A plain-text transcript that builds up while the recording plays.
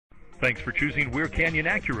Thanks for choosing Weir Canyon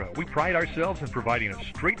Acura. We pride ourselves in providing a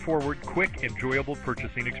straightforward, quick, enjoyable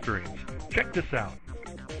purchasing experience. Check this out.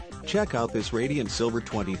 Check out this radiant silver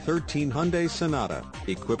 2013 Hyundai Sonata,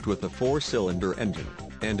 equipped with a 4-cylinder engine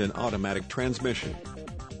and an automatic transmission.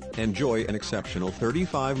 Enjoy an exceptional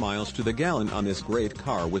 35 miles to the gallon on this great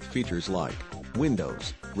car with features like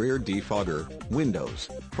windows, rear defogger, windows,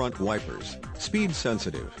 front wipers, speed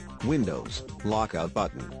sensitive, windows, lockout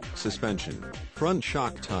button, suspension, front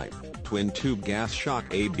shock type, twin tube gas shock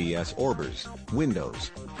ABS orbers,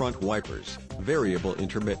 windows, front wipers, variable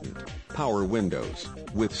intermittent, power windows,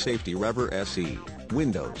 with safety rever SE,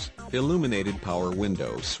 windows, illuminated power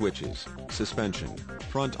window switches, suspension,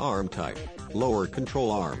 front arm type, lower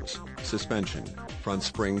control arms, suspension, front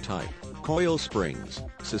spring type, coil springs,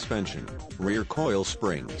 suspension, rear coil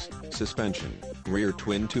springs, suspension, rear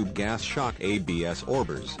twin tube gas shock ABS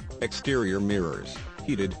orbers, exterior mirrors,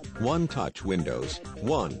 heated, one-touch windows,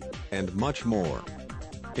 and much more.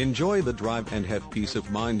 Enjoy the drive and have peace of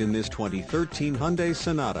mind in this 2013 Hyundai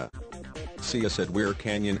Sonata. See us at Weir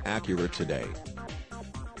Canyon Acura today.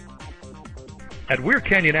 At Weir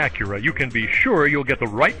Canyon Acura, you can be sure you'll get the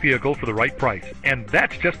right vehicle for the right price, and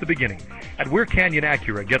that's just the beginning. At Weir Canyon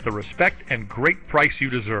Acura, get the respect and great price you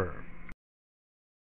deserve.